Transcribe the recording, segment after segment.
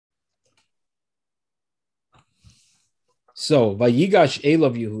So Vayigash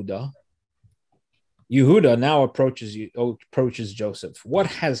Elav Yehuda. Yehuda now approaches Joseph. What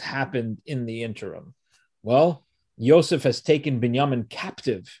has happened in the interim? Well, Joseph has taken Binyamin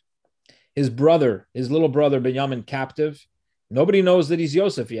captive. His little brother Binyamin captive. Nobody knows that he's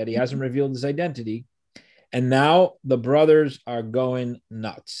Joseph yet. He hasn't revealed his identity. And now the brothers are going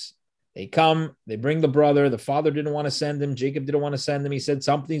nuts. They come, they bring the brother. The father didn't want to send him. Jacob didn't want to send him. He said,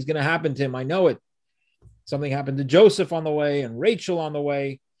 something's going to happen to him. I know it. Something happened to Joseph on the way and Rachel on the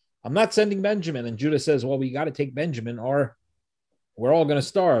way. I'm not sending Benjamin. And Judah says, well, we got to take Benjamin or we're all going to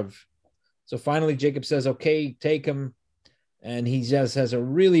starve. So finally, Jacob says, okay, take him. And he just has a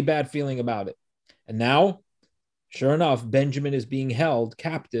really bad feeling about it. And now, sure enough, Benjamin is being held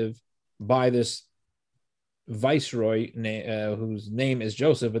captive by this viceroy whose name is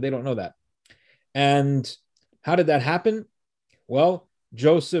Joseph, but they don't know that. And how did that happen? Well,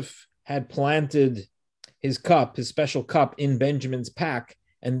 Joseph had planted his special cup in Benjamin's pack,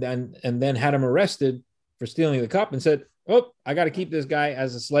 and then had him arrested for stealing the cup and said, oh, I got to keep this guy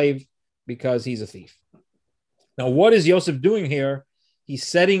as a slave because he's a thief. Now, what is Joseph doing here? He's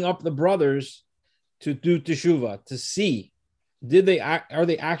setting up the brothers to do teshuvah, to see, are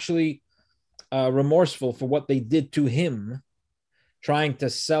they actually remorseful for what they did to him, trying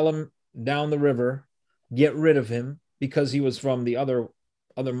to sell him down the river, get rid of him because he was from the other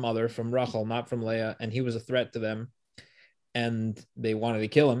mother, from Rachel, not from Leah, and he was a threat to them, and they wanted to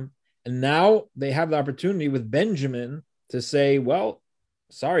kill him. And now they have the opportunity with Benjamin to say, well,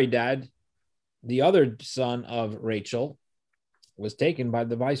 sorry, Dad, the other son of Rachel was taken by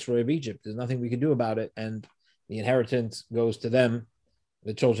the viceroy of Egypt. There's nothing we can do about it, and the inheritance goes to them,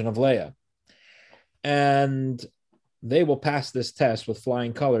 the children of Leah. And they will pass this test with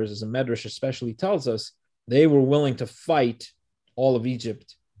flying colors, as a Medrash especially tells us. They were willing to fight all of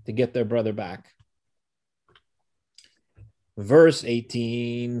Egypt to get their brother back. Verse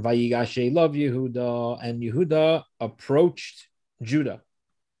 18, Vayigash love Yehuda, and Yehuda approached Judah.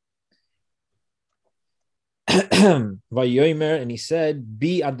 Vayomer, and he said,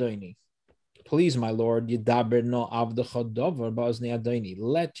 Be Adoni, please, my lord, Yedaber no avdecha davar ba'oznei Adoni.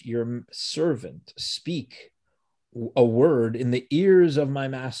 Let your servant speak a word in the ears of my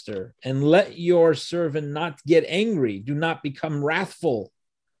master, and let your servant not get angry. Do not become wrathful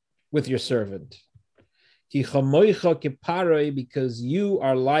with your servant. Because you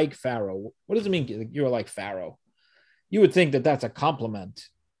are like Pharaoh. What does it mean? You're like Pharaoh. You would think that that's a compliment.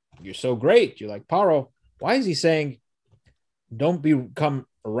 You're so great. You're like Paro. Why is he saying, don't become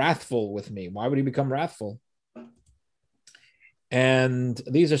wrathful with me? Why would he become wrathful? And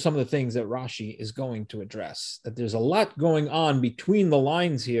these are some of the things that Rashi is going to address, that there's a lot going on between the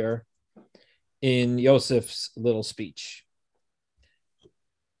lines here in Yosef's little speech.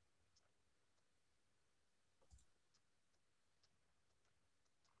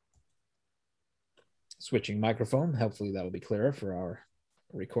 Switching microphone. Hopefully that will be clearer for our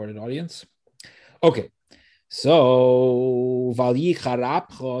recorded audience. Okay. So,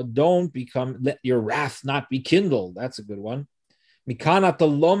 don't become, let your wrath not be kindled. That's a good one. From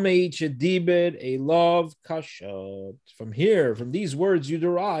here, from these words, you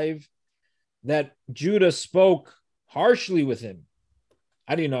derive that Judah spoke harshly with him.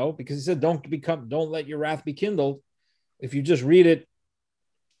 How do you know? Because he said, don't let your wrath be kindled. If you just read it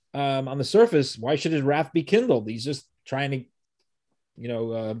on the surface, why should his wrath be kindled? He's just trying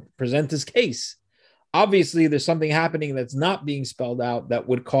to, present his case. Obviously, there's something happening that's not being spelled out that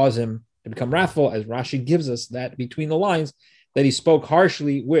would cause him to become wrathful, as Rashi gives us that between the lines, that he spoke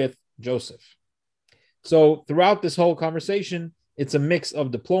harshly with Joseph. So throughout this whole conversation, it's a mix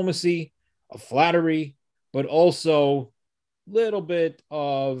of diplomacy, of flattery, but also a little bit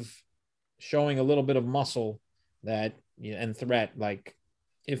of showing a little bit of muscle that and threat, like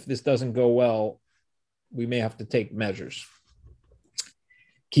if this doesn't go well, we may have to take measures.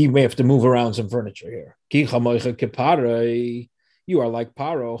 You may have to move around some furniture here. You are like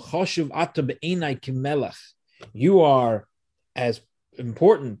Paro. You are as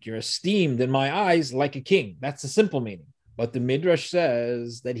important, you're esteemed in my eyes like a king. That's the simple meaning. But the Midrash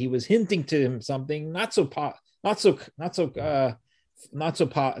says that he was hinting to him something not so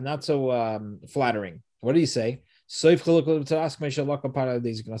flattering. What did he say?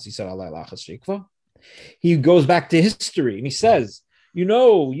 He goes back to history and he says,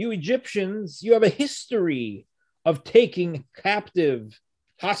 you Egyptians, you have a history of taking captive,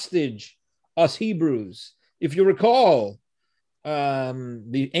 hostage, us Hebrews. If you recall,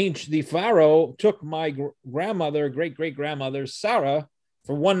 the Pharaoh took my great-great-grandmother, Sarah,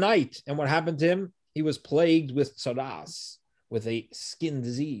 for one night. And what happened to him? He was plagued with tsaras, with a skin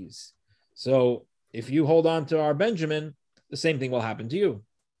disease. So if you hold on to our Benjamin, the same thing will happen to you.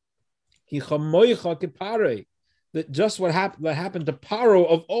 That just what happened to Paro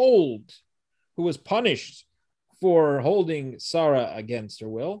of old, who was punished for holding Sarah against her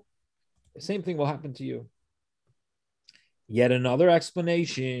will, the same thing will happen to you. Yet another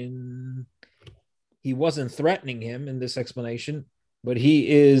explanation. He wasn't threatening him in this explanation, but he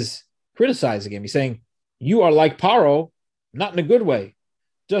is criticizing him. He's saying, you are like Paro, not in a good way.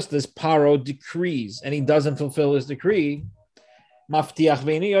 Just as Paro decrees and he doesn't fulfill his decree,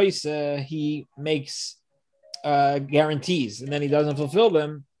 he makes guarantees and then he doesn't fulfill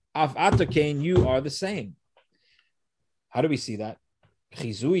them. You are the same. How do we see that? When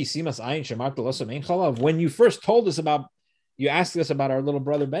you first told us about, you asked us about our little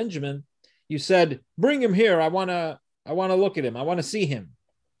brother Benjamin, you said, bring him here. I want to look at him. I want to see him.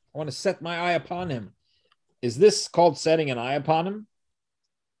 I want to set my eye upon him. Is this called setting an eye upon him?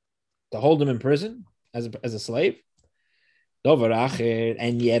 To hold him in prison as a slave?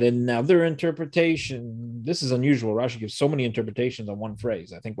 And yet another interpretation. This is unusual. Rashi gives so many interpretations on one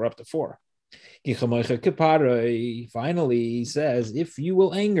phrase. I think we're up to 4. Finally, he says, if you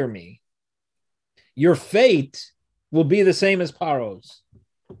will anger me, your fate will be the same as Paro's.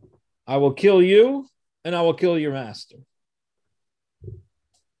 I will kill you and I will kill your master.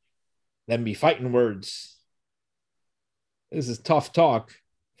 Then be fighting words. This is tough talk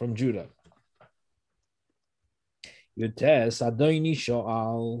from Judah. Yutes Adoni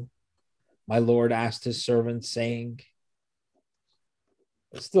Shoal. My Lord asked his servant, saying,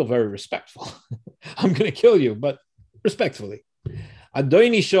 it's still very respectful. I'm going to kill you, but respectfully.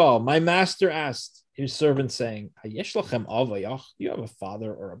 Adoni Shoal, my master asked his servant, saying, do you have a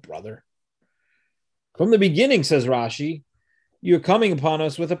father or a brother? From the beginning, says Rashi, you're coming upon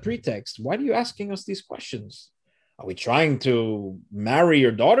us with a pretext. Why are you asking us these questions? Are we trying to marry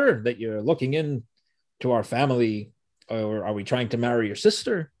your daughter that you're looking in to our family? Or are we trying to marry your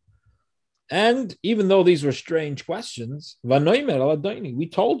sister? And even though these were strange questions, we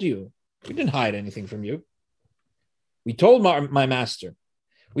told you. We didn't hide anything from you. We told my master,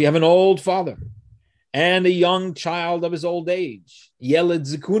 we have an old father and a young child of his old age. Yeled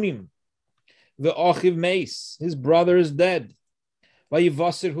Zikunim. The Ochiv Mace. His brother is dead. He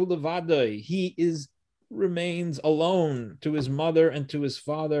remains alone to his mother and to his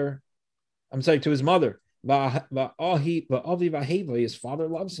father. I'm sorry, to his mother. His father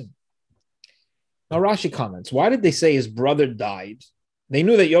loves him. Now Rashi comments, why did they say his brother died? They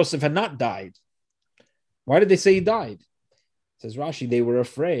knew that Yosef had not died. Why did they say he died? Says Rashi, they were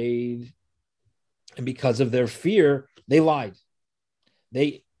afraid, and because of their fear, they lied.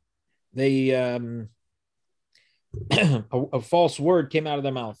 A false word came out of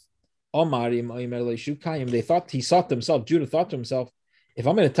their mouth. They thought, Judah thought to himself, if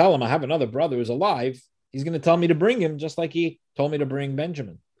I'm going to tell him I have another brother who's alive, he's going to tell me to bring him just like he told me to bring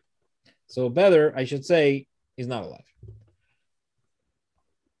Benjamin. So better, I should say, he's not alive.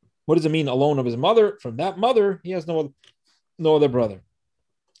 What does it mean, alone of his mother? From that mother, he has no other brother.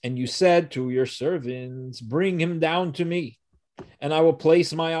 And you said to your servants, bring him down to me, and I will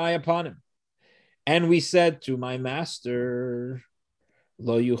place my eye upon him. And we said to my master,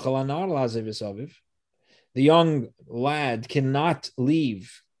 Lo yuchal anar lazev esaviv. The young lad cannot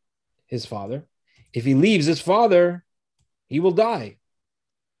leave his father. If he leaves his father, he will die.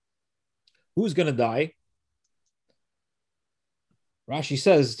 Who's going to die? Rashi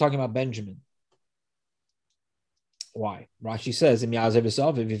says, talking about Benjamin. Why? Rashi says,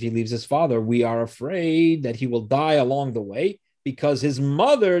 if he leaves his father, we are afraid that he will die along the way because his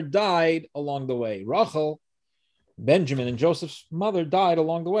mother died along the way. Rachel, Benjamin and Joseph's mother died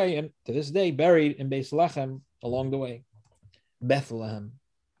along the way, and to this day buried in Beis Lechem along the way. Bethlehem.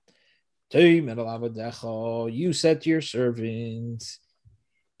 You said to your servants,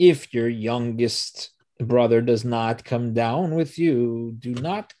 if your youngest brother does not come down with you, do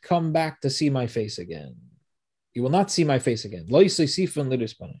not come back to see my face again. You will not see my face again.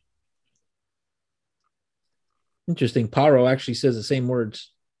 Interesting. Paro actually says the same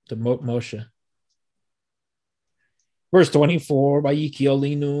words to Moshe. Verse 24,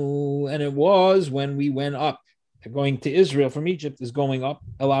 and it was when we went up, going to Israel from Egypt is going up,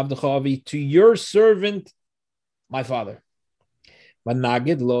 to your servant, my father.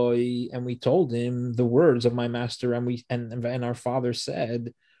 And we told him the words of my master, and our father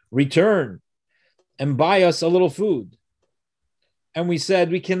said, return and buy us a little food. And we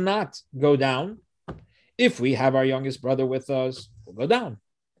said, we cannot go down. If we have our youngest brother with us, we'll go down.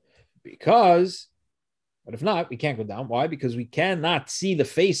 But if not, we can't go down. Why? Because we cannot see the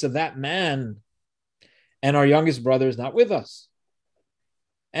face of that man, and our youngest brother is not with us.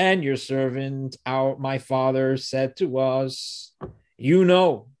 And your servant, my father, said to us, you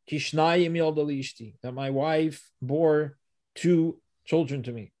know, that my wife bore two children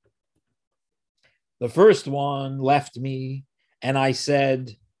to me. The first one left me, and I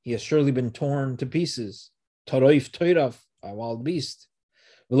said, he has surely been torn to pieces. Toiraf, a wild beast.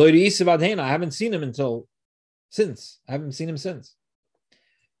 I haven't seen him since. I haven't seen him since.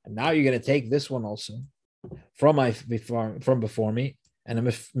 And now you're going to take this one also from before me, and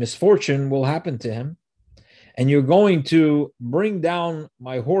a misfortune will happen to him. And you're going to bring down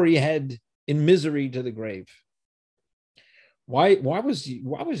my hoary head in misery to the grave. Why was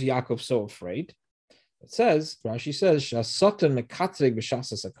Yaakov so afraid? It says, Rashi says, Satan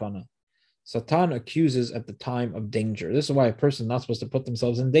accuses at the time of danger. This is why a person is not supposed to put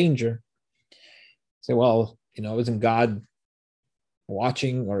themselves in danger. Say, well, isn't God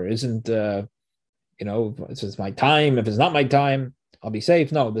watching, or isn't, if it's my time, if it's not my time, I'll be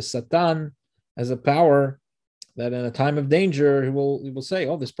safe. No, the Satan has a power that in a time of danger, he will say,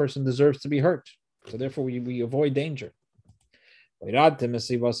 oh, this person deserves to be hurt. So therefore we avoid danger. When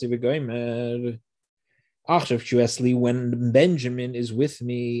Benjamin is with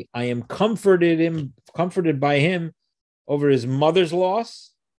me, I am comforted by him over his mother's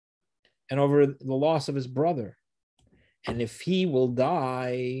loss and over the loss of his brother. And if he will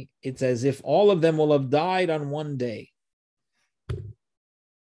die, it's as if all of them will have died on one day.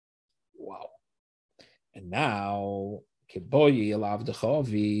 Wow. And now,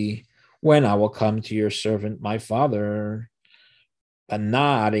 when I will come to your servant, my father, and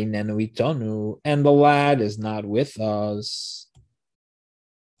the lad is not with us.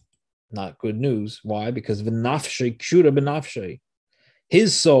 Not good news. Why? Because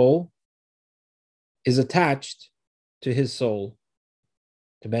his soul is attached to his soul,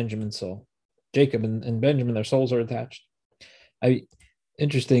 to Benjamin's soul. Jacob and Benjamin, their souls are attached.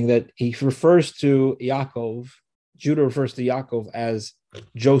 Interesting that he refers to Yaakov, Judah refers to Yaakov as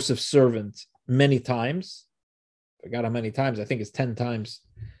Joseph's servant many times. I forgot how many times, I think it's 10 times.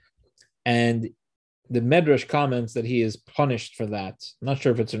 And the Medrash comments that he is punished for that. I'm not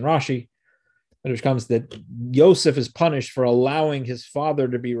sure if it's in Rashi. Medrash comments that Yosef is punished for allowing his father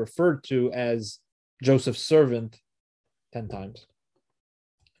to be referred to as Joseph's servant 10 times.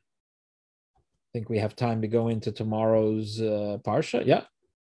 I think we have time to go into tomorrow's Parsha. Yeah.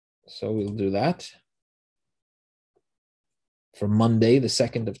 So we'll do that. For Monday, the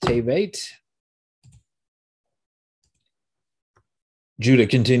 2nd of Tevet. Judah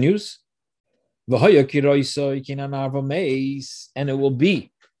continues. And it will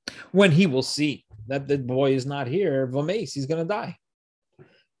be when he will see that the boy is not here, he's going to die.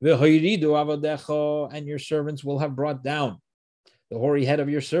 And your servants will have brought down the hoary head of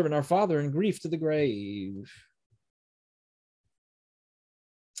your servant, our father, in grief to the grave.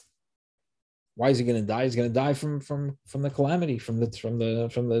 Why is he going to die? He's going to die from the calamity, from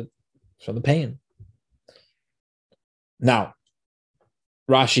the pain. Now,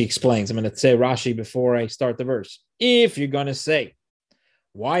 Rashi explains. I'm going to say Rashi before I start the verse. If you're going to say,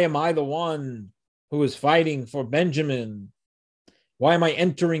 why am I the one who is fighting for Benjamin? Why am I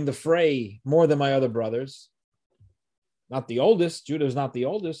entering the fray more than my other brothers? Not the oldest. Judah is not the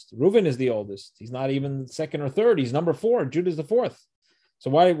oldest. Reuven is the oldest. He's not even second or third. He's number 4. Judah is the 4th. So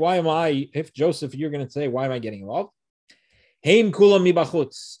why am I, if Joseph, you're going to say, why am I getting involved? Heim kulam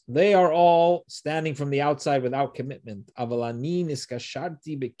mibachutz. They are all standing from the outside without commitment. Avalani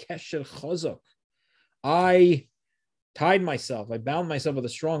niskasharti bekesher chozok. I tied myself. I bound myself with a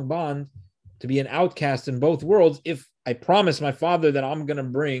strong bond to be an outcast in both worlds. If I promised my father that I'm going to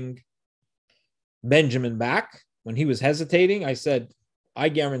bring Benjamin back, when he was hesitating, I said, I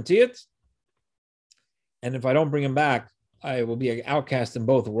guarantee it. And if I don't bring him back, I will be an outcast in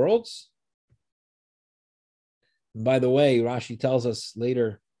both worlds. And by the way, Rashi tells us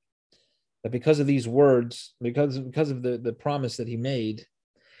later that because of these words, because of the promise that he made,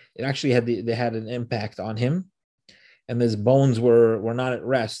 it actually had an impact on him, and his bones were not at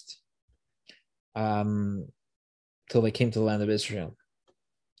rest till they came to the land of Israel.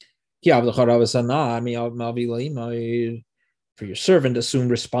 For your servant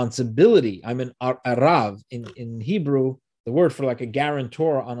assumed responsibility. I'm an arav. In Hebrew, the word for like a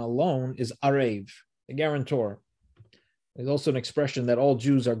guarantor on a loan is arev, a guarantor. There's also an expression that all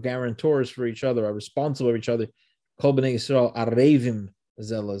Jews are guarantors for each other, are responsible for each other. Kol bnei Yisrael arevim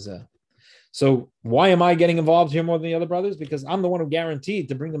zel lazeh. So why am I getting involved here more than the other brothers? Because I'm the one who guaranteed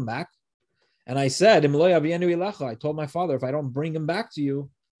to bring them back. And I said, I told my father, if I don't bring him back to you,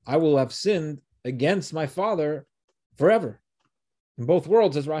 I will have sinned against my father forever. In both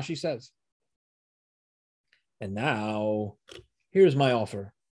worlds, as Rashi says. And now, here's my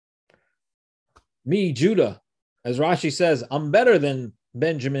offer. Me, Judah, as Rashi says, I'm better than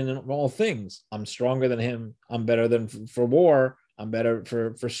Benjamin in all things. I'm stronger than him. I'm better than for war. I'm better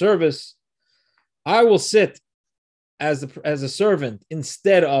for service. I will sit as a servant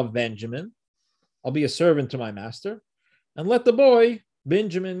instead of Benjamin. I'll be a servant to my master, and let the boy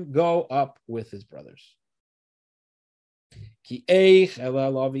Benjamin go up with his brothers.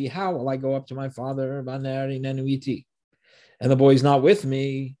 How will I go up to my father? And the boy's not with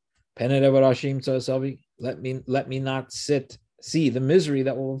me. Let me not see the misery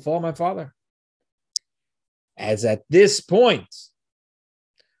that will befall my father. As at this point,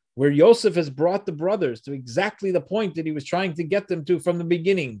 where Yosef has brought the brothers to exactly the point that he was trying to get them to from the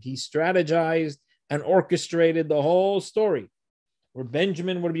beginning, he strategized and orchestrated the whole story, where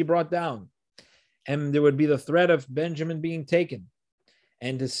Benjamin would be brought down, and there would be the threat of Benjamin being taken,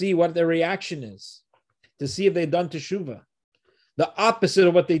 and to see what their reaction is, to see if they've done teshuvah. The opposite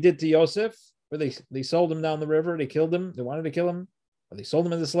of what they did to Yosef, where they sold him down the river, they killed him, they wanted to kill him, or they sold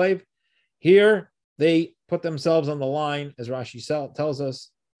him as a slave. Here, they put themselves on the line, as Rashi tells us,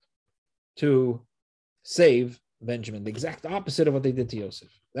 to save Benjamin. The exact opposite of what they did to Yosef.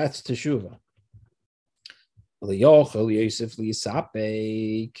 That's teshuvah.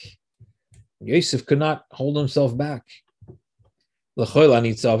 Yosef could not hold himself back.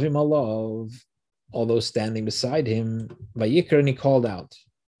 Although standing beside him, Vayikra, and he called out.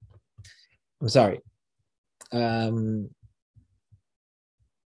 I'm sorry. I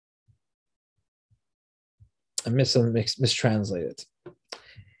mistranslated.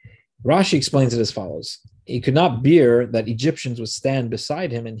 Rashi explains it as follows. He could not bear that Egyptians would stand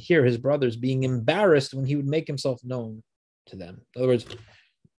beside him and hear his brothers being embarrassed when he would make himself known to them. In other words,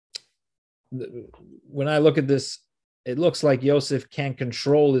 when I look at this, it looks like Yosef can't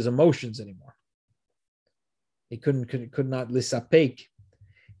control his emotions anymore. He could not lisapek,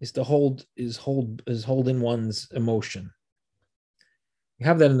 is to hold in one's emotion. You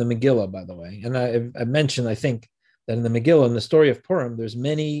have that in the Megillah, by the way, and I mentioned, I think, that in the Megillah, in the story of Purim, there's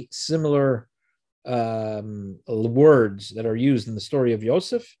many similar words that are used in the story of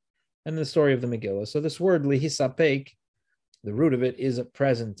Yosef and the story of the Megillah. So this word lihisapek, the root of it is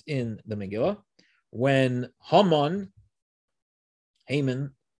present in the Megillah. When Haman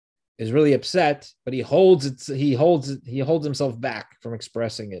is really upset, but he holds himself back from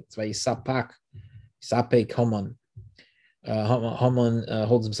expressing it. Sapek Haman. Haman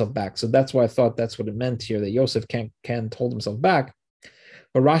holds himself back. So that's why I thought that's what it meant here, that Yosef can't hold himself back.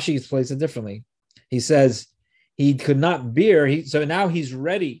 But Rashi explains it differently. He says he could not bear, so now he's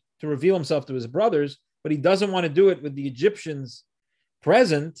ready to reveal himself to his brothers, but he doesn't want to do it with the Egyptians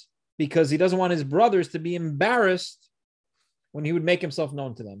present because he doesn't want his brothers to be embarrassed when he would make himself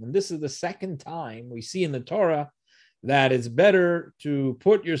known to them. And this is the second time we see in the Torah that it's better to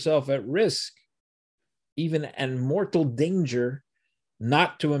put yourself at risk, even in mortal danger,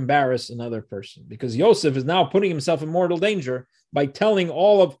 not to embarrass another person. Because Yosef is now putting himself in mortal danger by telling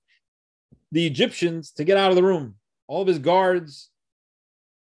all of the Egyptians to get out of the room. All of his guards,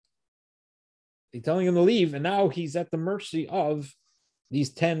 he's telling him to leave, and now he's at the mercy of these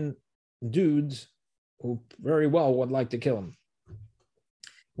 10 dudes who very well would like to kill him.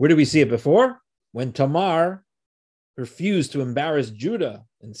 Where did we see it before? When Tamar refused to embarrass Judah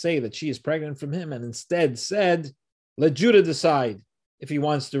and say that she is pregnant from him, and instead said, let Judah decide if he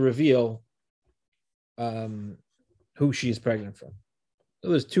wants to reveal who she is pregnant from. So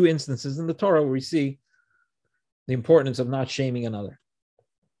there's 2 instances in the Torah where we see the importance of not shaming another.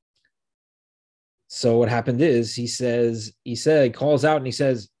 So what happened is he calls out and he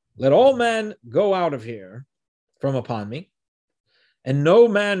says, let all men go out of here from upon me. And no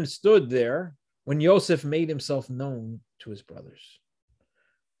man stood there when Yosef made himself known to his brothers.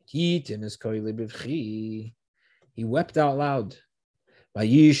 He wept out loud.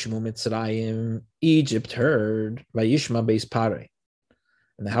 Vayishmu Mitzrayim, Egypt heard. Vayishma beis Pare.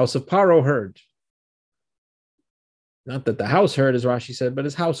 And the house of Paro heard. Not that the house heard, as Rashi said, but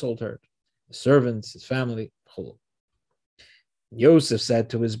his household heard. His servants, his family. Yosef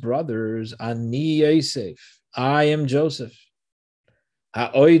said to his brothers, Ani Yosef, I am Joseph.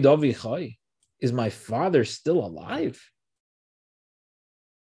 Is my father still alive?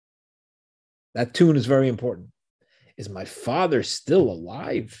 That tune is very important. Is my father still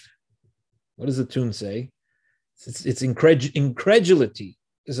alive? What does the tune say? It's incredulity.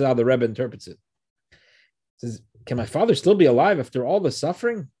 This is how the Rebbe interprets it. It says, can my father still be alive after all the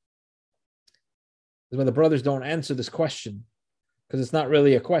suffering? This is why the brothers don't answer this question, because it's not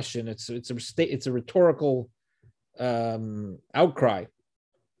really a question. It's a rhetorical outcry.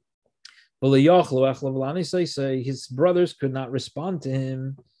 His brothers could not respond to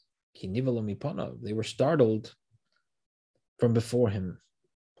him They were startled from before him.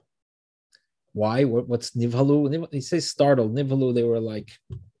 Why? What's nivhalu? He says startled. Nivhalu, they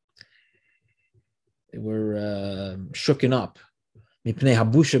were shooken up. Mipnei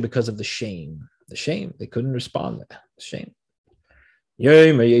habusha, because of the shame. The shame. They couldn't respond. The shame.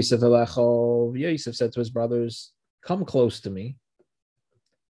 Yosef said to his brothers, come close to me.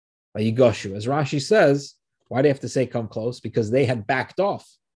 Vayigash. As Rashi says, why do they have to say come close? Because they had backed off.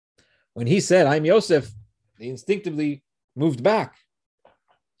 When he said, I'm Yosef, they instinctively moved back.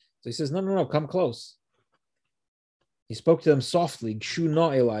 So he says, no, come close. He spoke to them softly, Gshu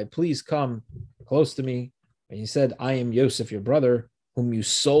no Eli, please come close to me. And he said, I am Yosef, your brother, whom you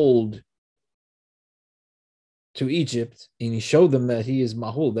sold to Egypt. And he showed them that he is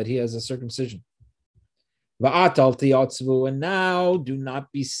Mahul, that he has a circumcision. And now do not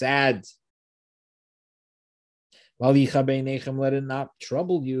be sad. Let it not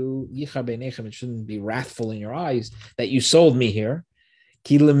trouble you. It shouldn't be wrathful in your eyes that you sold me here.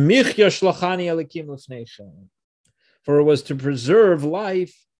 For it was to preserve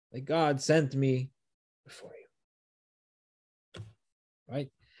life that God sent me before you. Right?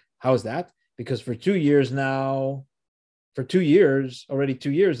 How is that? Because for 2 years now, already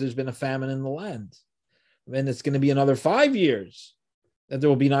 2 years, there's been a famine in the land. And it's going to be another 5 years that there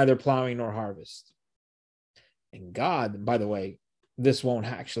will be neither plowing nor harvest. And God, by the way, this won't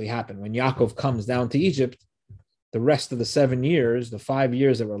actually happen. When Yaakov comes down to Egypt, the rest of the 7 years, the 5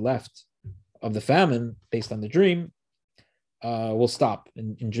 years that were left of the famine, based on the dream, will stop.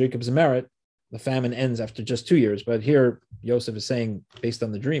 In Jacob's merit, the famine ends after just 2 years. But here, Yosef is saying, based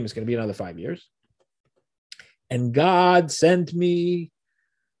on the dream, it's going to be another 5 years. And God sent me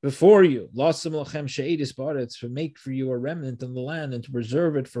before you, to make for you a remnant in the land and to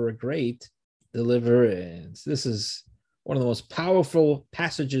preserve it for a great deliverance. This is one of the most powerful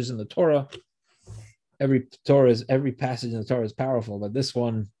passages in the Torah. Every passage in the Torah is powerful, but this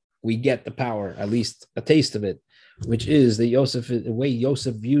one, we get the power, at least a taste of it, which is the way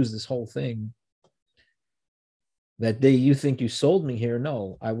Yosef views this whole thing. That day you think you sold me here.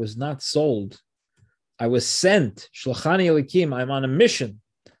 No, I was not sold. I was sent. Shlachani Elikim. I'm on a mission.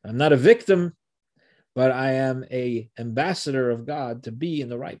 I'm not a victim, but I am an ambassador of God to be in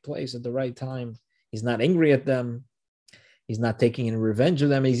the right place at the right time. He's not angry at them. He's not taking any revenge of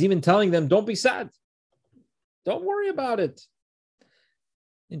them. He's even telling them, don't be sad. Don't worry about it.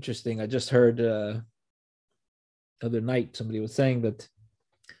 Interesting. I just heard the other night, somebody was saying that,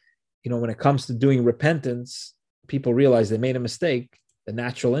 when it comes to doing repentance, people realize they made a mistake. The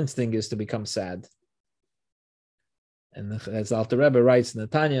natural instinct is to become sad. And as Alter Rebbe writes in the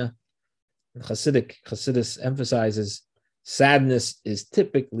Tanya, Chassidus emphasizes, sadness is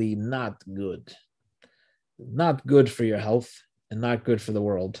typically not good. Not good for your health and not good for the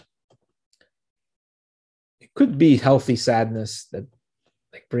world. It could be healthy sadness that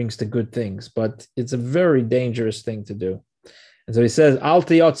brings to good things, but it's a very dangerous thing to do. And so he says, Al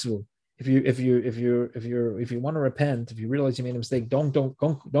tiyotzvu. If you want to repent, if you realize you made a mistake, don't go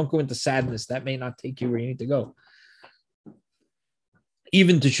into sadness. That may not take you where you need to go.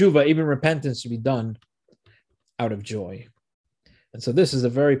 Even teshuva, even repentance should be done out of joy. And so this is a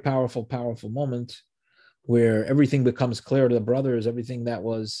very powerful, powerful moment where everything becomes clear to the brothers, everything that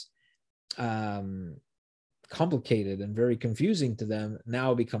was complicated and very confusing to them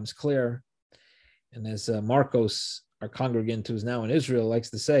now becomes clear. And as Marcos, our congregant who's now in Israel, likes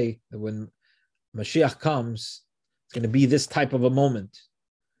to say, that when Mashiach comes, it's going to be this type of a moment.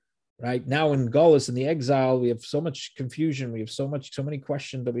 Right now in Galus, in the exile, we have so much confusion. We have so many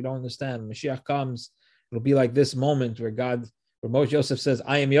questions that we don't understand. When Mashiach comes, it'll be like this moment where Moshe Yosef says,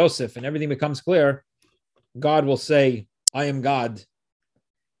 I am Yosef, and everything becomes clear. God will say, I am God.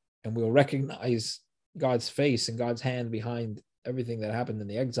 And we'll recognize God's face and God's hand behind everything that happened in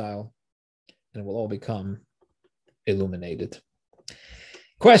the exile. And it will all become illuminated.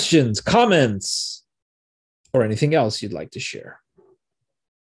 Questions, comments, or anything else you'd like to share?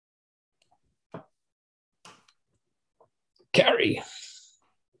 Carrie.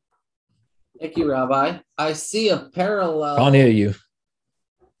 Thank you, Rabbi. I see a parallel. Can't hear you.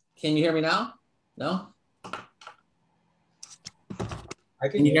 Can you hear me now? No?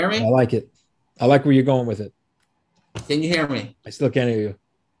 Can you hear me? I like it. I like where you're going with it. Can you hear me? I still can't hear you.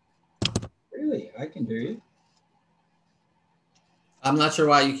 Really? I can hear you. I'm not sure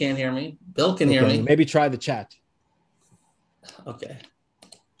why you can't hear me. Bill can hear me. Maybe try the chat. Okay.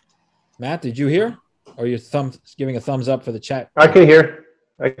 Matt, did you hear? Or your giving a thumbs up for the chat? I can hear.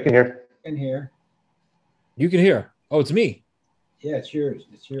 I can hear. I can hear. You can hear. Oh, it's me. Yeah, it's yours.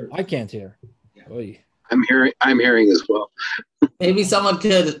 It's yours. I can't hear. Yeah. Oy. I'm hearing as well. Maybe someone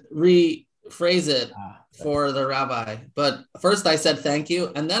could rephrase it for the rabbi. But first I said thank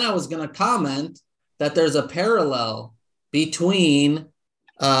you. And then I was going to comment that there's a parallel between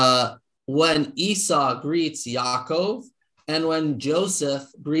when Esau greets Yaakov and when Joseph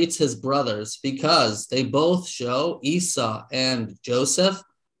greets his brothers, because they both show, Esau and Joseph,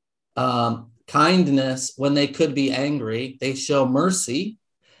 kindness when they could be angry. They show mercy.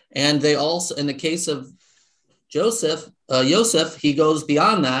 And they also, in the case of Joseph, he goes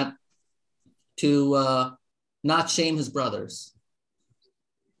beyond that to not shame his brothers.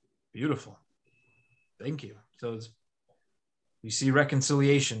 Beautiful. Thank you. So you see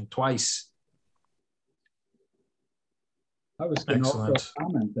reconciliation twice. I was going to also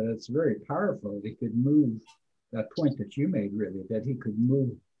comment that it's very powerful. He could move that point that you made, really, that he could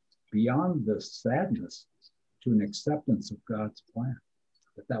move beyond the sadness to an acceptance of God's plan.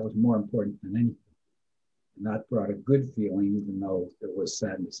 That was more important than anything. And that brought a good feeling, even though there was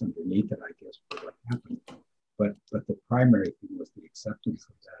sadness underneath it, I guess, for what happened. But the primary thing was the acceptance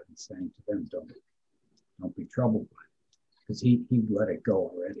of that and saying to them, don't be troubled by it. Because he let it go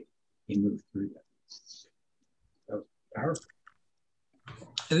already. He moved through that. That was powerful.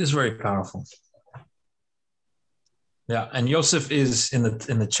 It is very powerful. Yeah, and Yosef is in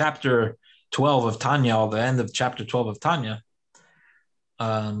the chapter 12 of Tanya, or the end of chapter 12 of Tanya.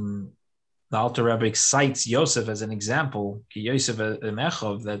 The Alter Rebbe cites Yosef as an example, Yosef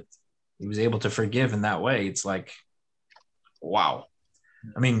Echov, that he was able to forgive in that way. It's like, wow.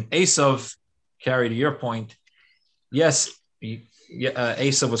 I mean, Esav, carried to your point, yes,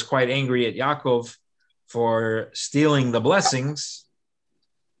 Esav was quite angry at Yaakov for stealing the blessings,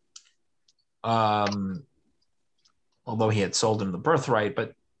 although he had sold him the birthright,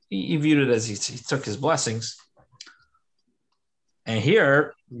 but he viewed it as he took his blessings. And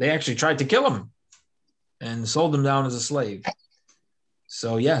here, they actually tried to kill him and sold him down as a slave.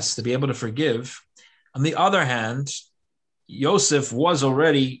 So yes, to be able to forgive. On the other hand, Yosef was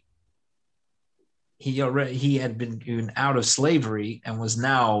already, he had been out of slavery and was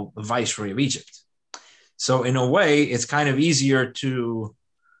now the viceroy of Egypt. So in a way, it's kind of easier to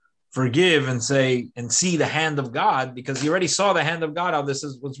forgive and say, and see the hand of God, because he already saw the hand of God, how this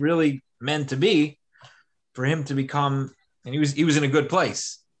was really meant to be for him to become, and he was in a good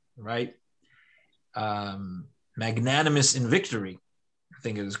place, right? Magnanimous in victory, I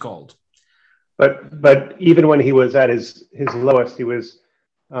think it is called. But even when he was at his lowest, he was,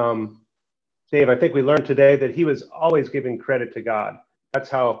 Dave, I think we learned today that he was always giving credit to God. That's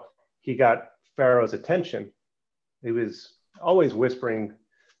how he got Pharaoh's attention. He was always whispering,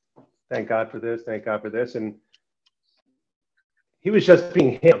 thank God for this, thank God for this. And he was just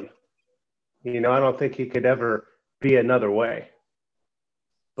being him. I don't think he could ever be another way.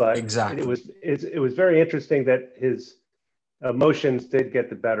 But exactly. It was very interesting that his emotions did get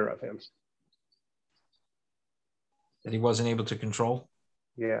the better of him. That he wasn't able to control?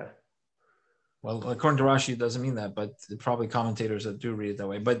 Yeah. Well, according to Rashi, it doesn't mean that, but probably commentators that do read it that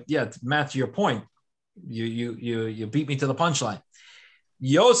way. But yeah, Matt, to your point, you beat me to the punchline.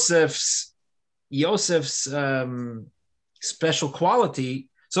 Yosef's special quality.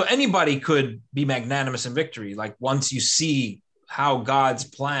 So anybody could be magnanimous in victory. Like once you see how God's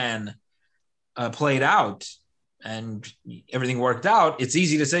plan played out and everything worked out, it's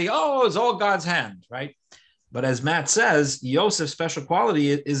easy to say, oh, it's all God's hand, right? But as Matt says, Yosef's special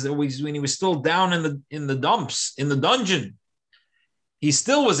quality is always when he was still down in the dumps, in the dungeon, he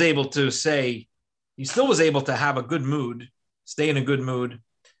still was able to have a good mood, stay in a good mood.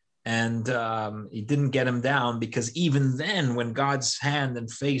 And he didn't get him down, because even then, when God's hand and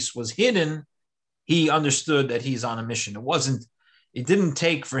face was hidden, he understood that he's on a mission. It didn't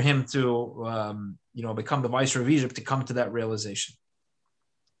take for him to, become the viceroy of Egypt to come to that realization.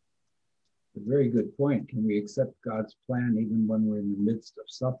 A very good point. Can we accept God's plan even when we're in the midst of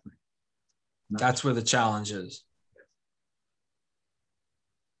suffering? That's where the challenge is.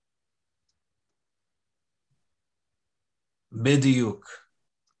 Bidiyuk.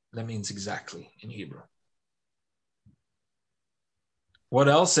 That means exactly in Hebrew. What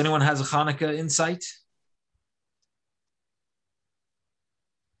else? Anyone has a Hanukkah insight?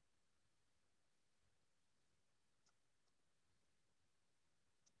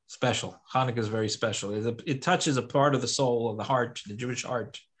 Special. Hanukkah is very special. It touches a part of the soul, of the heart, the Jewish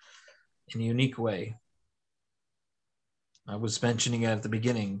heart, in a unique way. I was mentioning it at the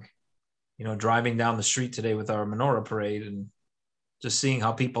beginning, driving down the street today with our menorah parade and just seeing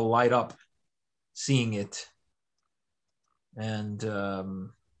how people light up, seeing it. And,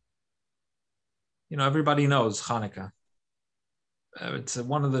 everybody knows Hanukkah. It's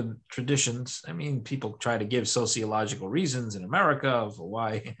one of the traditions. I mean, people try to give sociological reasons in America for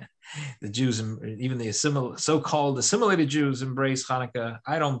why the Jews, even the so-called assimilated Jews, embrace Hanukkah.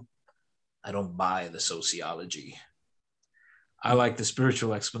 I don't buy the sociology. I like the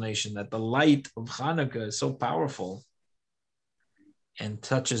spiritual explanation that the light of Hanukkah is so powerful and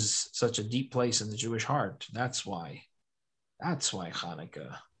touches such a deep place in the Jewish heart. That's why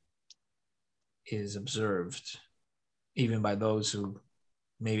Hanukkah is observed, even by those who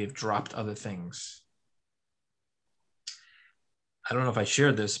maybe have dropped other things. I don't know if I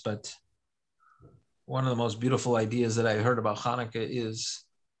shared this, but one of the most beautiful ideas that I heard about Hanukkah is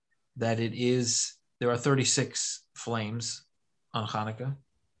that there are 36 flames on Hanukkah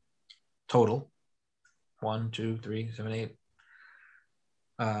total. 1, 2, 3, 7, 8.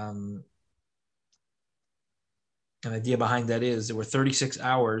 An idea behind that is there were 36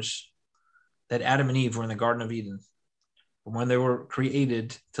 hours that Adam and Eve were in the Garden of Eden from when they were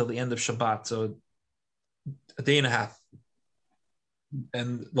created till the end of Shabbat, so a day and a half.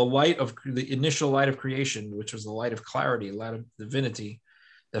 And the initial light of creation, which was the light of clarity, light of divinity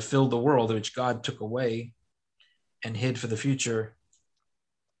that filled the world, which God took away and hid for the future.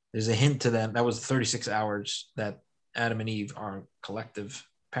 There's a hint to that. That was 36 hours that Adam and Eve, our collective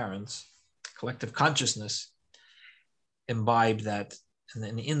parents, collective consciousness, imbibed that. And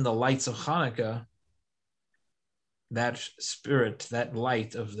then in the lights of Hanukkah, that spirit, that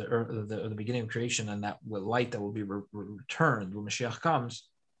light of the earth, the beginning of creation, and that light that will be returned when Mashiach comes,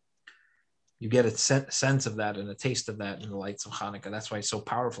 you get a sense of that and a taste of that in the lights of Hanukkah. That's why it's so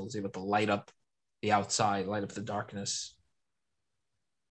powerful. It's able to light up the outside, light up the darkness.